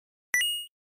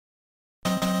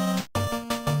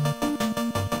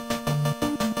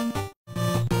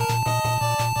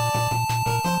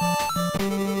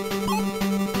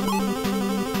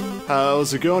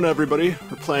How's it going, everybody?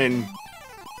 We're playing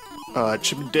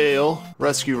Chip and Dale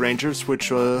Rescue Rangers,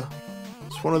 which was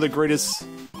one of the greatest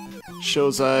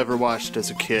shows I ever watched as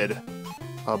a kid.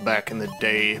 Back in the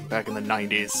day, back in the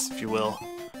 90s, if you will.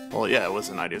 Well, yeah, it was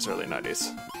the 90s, early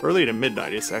 90s. Early to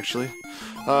mid-90s, actually.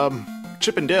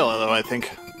 Chip and Dale, though, I think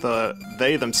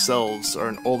they themselves are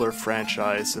an older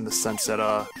franchise in the sense that,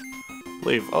 I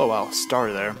believe, oh wow,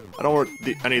 star there. I don't know what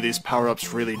any of these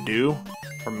power-ups really do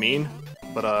or mean,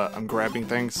 but I'm grabbing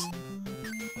things.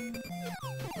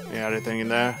 Yeah, anything in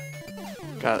there?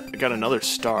 Got another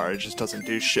star, it just doesn't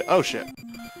do shit. Oh shit.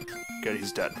 Good,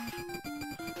 he's dead.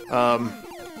 I'm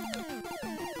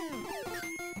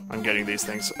getting these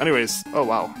things. Anyways, oh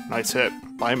wow, nice hit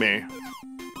by me.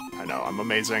 I know, I'm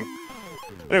amazing.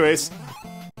 Anyways,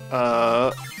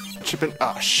 Chip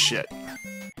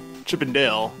and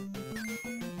Dale.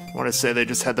 I want to say they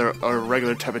just had a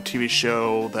regular type of TV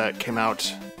show that came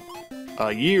out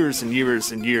years and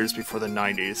years and years before the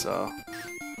 90s.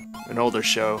 An older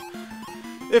show,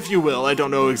 if you will. I don't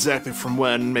know exactly from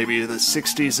when, maybe the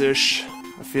 60s-ish,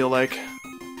 I feel like.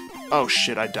 Oh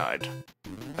shit, I died.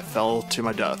 I fell to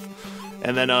my death.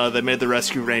 And then they made the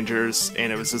Rescue Rangers,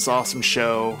 and it was this awesome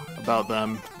show about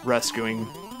them rescuing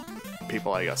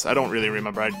people, I guess. I don't really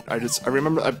remember. I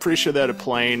remember, I'm pretty sure they had a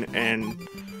plane, and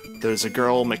there's a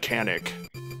girl mechanic.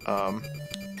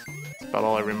 That's about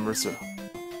all I remember, so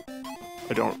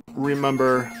I don't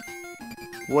remember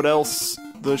what else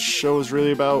the show is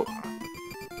really about.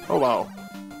 Oh wow.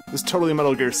 This is totally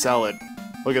Metal Gear Solid.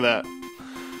 Look at that.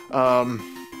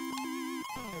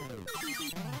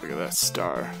 Look at that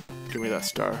star. Give me that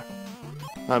star.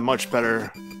 Much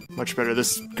better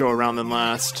this go around than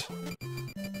last.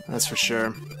 That's for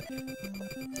sure.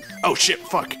 Oh shit,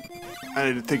 fuck! I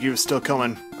didn't think he was still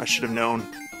coming. I should have known.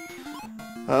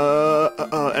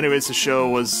 Anyways, the show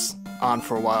was on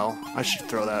for a while. I should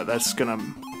throw that. That's gonna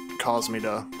cause me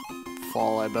to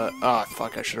fall, I bet. Ah,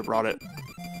 fuck, I should have brought it.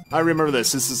 I remember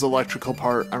this. This is electrical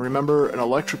part. I remember an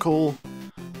electrical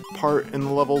part in the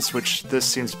levels, which this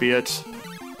seems to be it.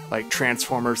 Like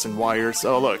transformers and wires.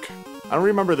 Oh, look. I don't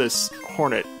remember this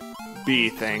Hornet bee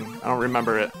thing. I don't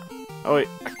remember it. Oh, wait.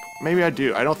 Maybe I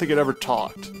do. I don't think it ever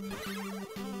talked.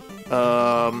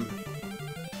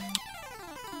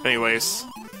 Anyways.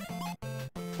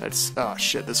 That's... Oh,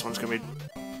 shit. This one's gonna be...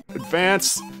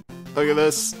 Advance! Look at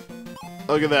this.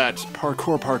 Look at that.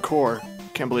 Parkour.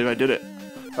 Can't believe I did it.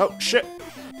 Oh, shit!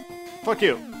 Fuck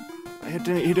you. He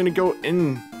didn't go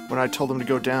in when I told him to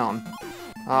go down.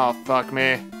 Oh, fuck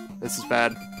me. This is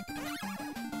bad.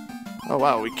 Oh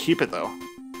wow, we keep it though.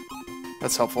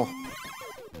 That's helpful.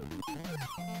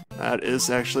 That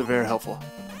is actually very helpful.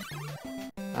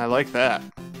 I like that.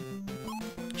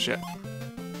 Shit.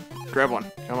 Grab one.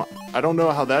 Come on. I don't know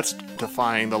how that's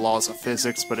defying the laws of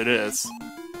physics, but it is.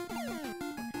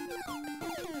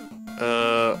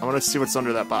 I want to see what's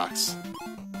under that box.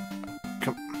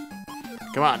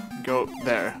 Come on, go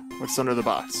there. What's under the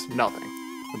box? Nothing.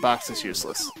 The box is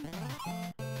useless.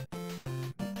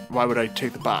 Why would I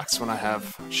take the box when I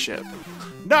have shit?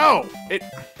 No!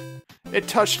 It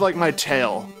touched like my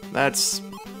tail. That's...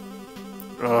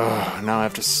 Ugh, now I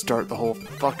have to start the whole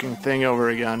fucking thing over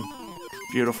again.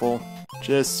 Beautiful.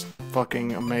 Just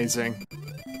fucking amazing.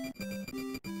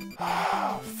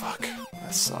 Oh, fuck.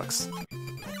 That sucks.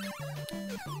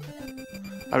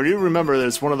 I do remember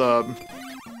there's one of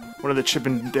the Chip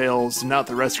and Dales, not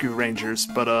the Rescue Rangers,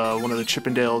 but one of the Chip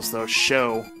and Dales, though,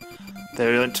 show.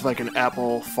 They went to like an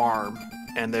apple farm,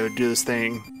 and they would do this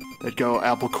thing. They'd go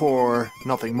apple core,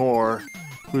 nothing more.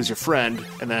 Who's your friend?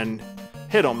 And then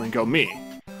hit them and go me.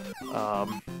 I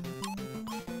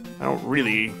don't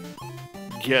really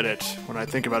get it when I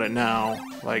think about it now.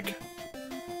 Like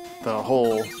the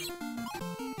whole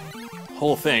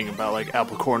thing about like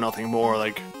apple core, nothing more.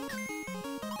 Like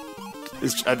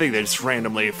I think they just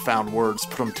randomly found words,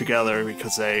 put them together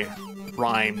because they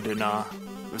rhymed and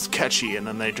it was catchy, and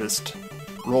then they just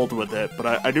rolled with it.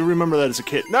 But I do remember that as a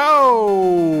kid.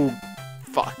 No!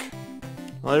 Fuck.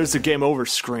 Well, there's the game over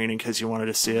screen in case you wanted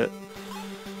to see it.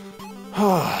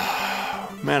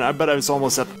 Man, I bet I was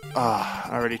almost at... I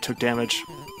already took damage.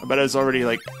 I bet I was already,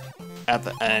 like, at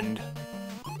the end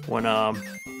when,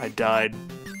 I died.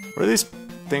 What are these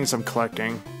things I'm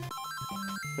collecting?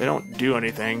 They don't do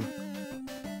anything.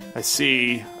 I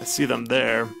see them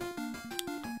there,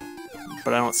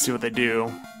 but I don't see what they do.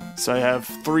 So I have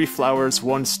 3 flowers,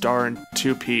 1 star, and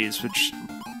 2 peas, which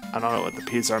I don't know what the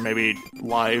peas are. Maybe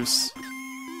lives?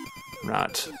 I'm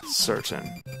not certain.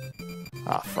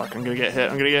 Ah, fuck, I'm gonna get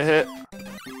hit.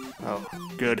 Oh,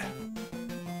 good.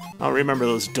 I don't remember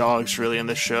those dogs really in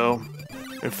the show.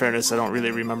 In fairness, I don't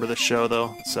really remember the show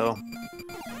though, so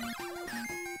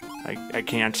I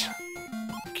can't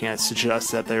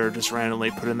suggest that they were just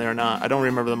randomly put in there or not. I don't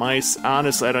remember the mice.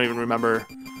 Honestly, I don't even remember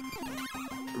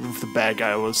who the bad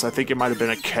guy was. I think it might have been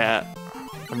a cat.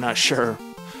 I'm not sure.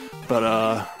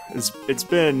 But it's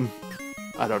been,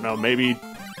 I don't know, maybe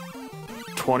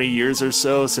 20 years or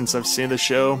so since I've seen the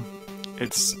show.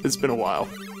 It's been a while.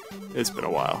 It's been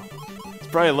a while. It's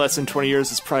probably less than 20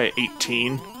 years. It's probably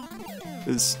 18.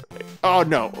 Oh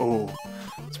no. Oh.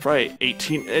 It's probably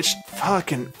 18. It's fuck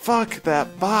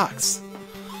that box.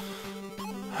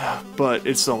 But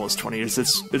it's almost 20 years.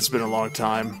 It's been a long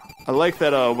time. I like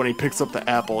that when he picks up the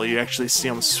apple, you actually see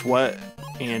him sweat,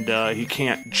 and he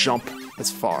can't jump as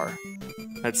far.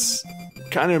 That's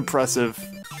kind of impressive.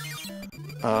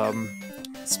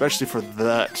 Especially for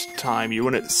that time, you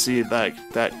wouldn't see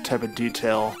that type of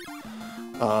detail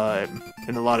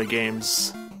in a lot of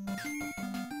games.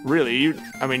 Really, you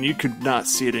could not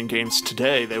see it in games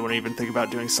today. They wouldn't even think about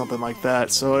doing something like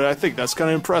that. So I think that's kind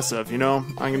of impressive, you know?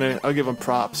 I'll give him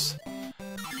props.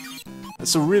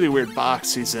 It's a really weird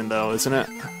box he's in, though, isn't it?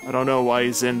 I don't know why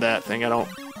he's in that thing. I don't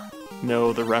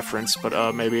know the reference,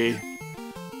 but maybe it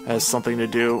has something to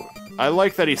do. I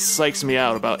like that he psychs me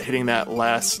out about hitting that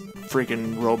last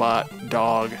freaking robot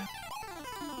dog.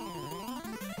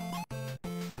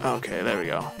 Okay, there we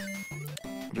go.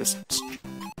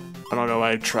 I don't know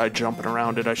why I tried jumping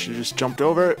around it. I should have just jumped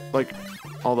over it, like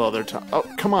all the other time. Oh,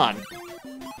 come on.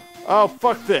 Oh,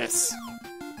 fuck this.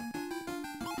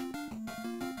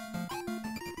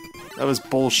 That was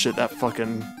bullshit, that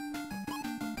fucking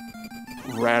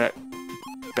rat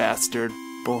bastard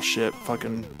bullshit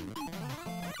fucking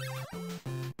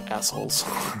assholes.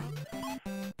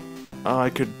 I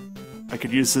could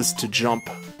use this to jump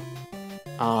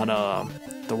on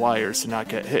the wires and not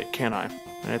get hit, can't I?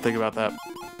 I didn't think about that.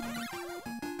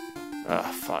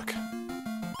 Fuck.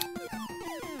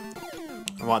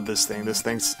 I want this thing. This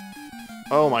thing's...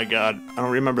 Oh my god. I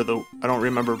don't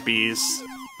remember bees.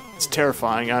 It's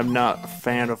terrifying. I'm not a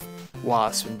fan of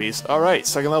wasps and bees. Alright,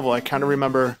 second level. I kinda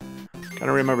remember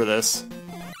this.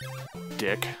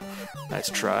 Dick. Nice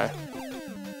try.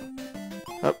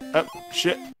 Up,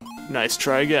 shit. Nice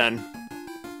try again.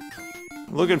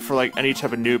 I'm looking for like any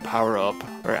type of new power-up,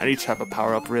 or any type of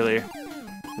power-up really.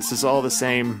 This is all the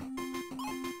same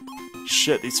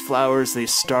shit, these flowers,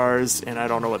 these stars, and I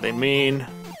don't know what they mean.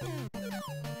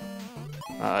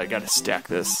 I gotta stack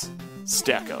this.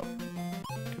 Stack up.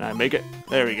 Can I make it?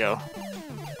 There we go.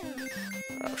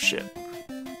 Oh shit.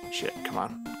 Shit, come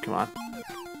on. Come on.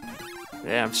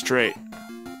 Damn straight.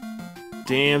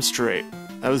 Damn straight.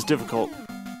 That was difficult.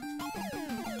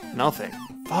 Nothing.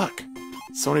 Fuck.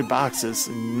 So many boxes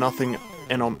and nothing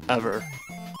in them ever.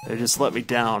 They just let me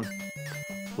down.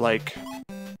 Like,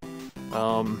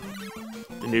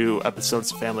 the new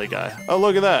episodes of Family Guy. Oh,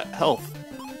 look at that! Health.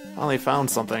 Finally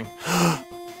found something.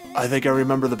 I think I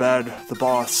remember the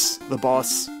boss. The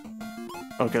boss.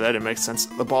 Okay, that didn't make sense.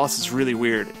 The boss is really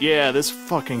weird. Yeah, this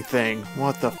fucking thing.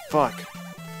 What the fuck?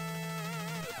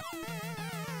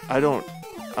 I don't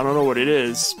know what it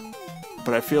is,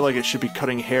 but I feel like it should be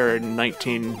cutting hair in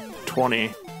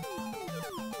 1920.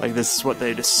 Like, this is what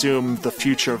they'd assume the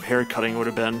future of hair cutting would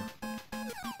have been.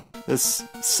 This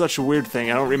is such a weird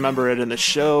thing. I don't remember it in the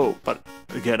show, but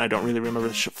again, I don't really remember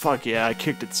the show. Fuck yeah, I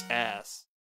kicked its ass.